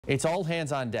It's all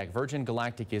hands on deck. Virgin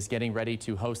Galactic is getting ready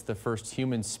to host the first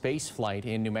human space flight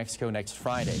in New Mexico next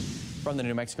Friday. From the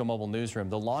New Mexico Mobile Newsroom,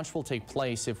 the launch will take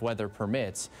place if weather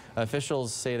permits.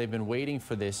 Officials say they've been waiting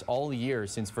for this all year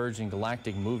since Virgin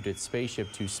Galactic moved its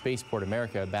spaceship to Spaceport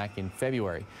America back in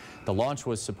February. The launch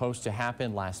was supposed to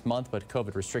happen last month, but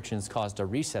COVID restrictions caused a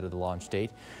reset of the launch date.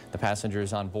 The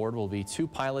passengers on board will be 2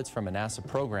 pilots from a NASA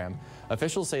program.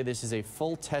 Officials say this is a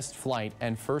full test flight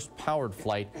and first powered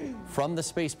flight from the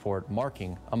spaceport,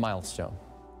 marking a milestone.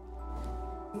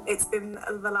 It's been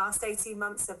the last 18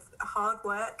 months of hard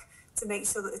work to make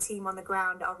sure that the team on the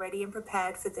ground are ready and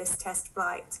prepared for this test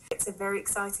flight. It's a very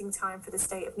exciting time for the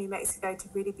state of New Mexico to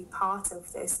really be part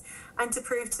of this and to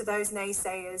prove to those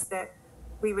naysayers that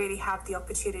we really have the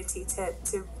opportunity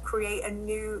to create a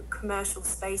new commercial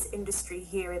space industry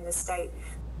here in the state.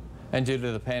 And due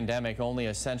to the pandemic, only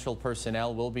essential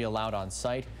personnel will be allowed on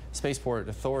site. Spaceport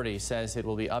Authority says it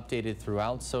will be updated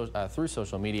through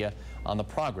social media on the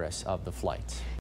progress of the flight.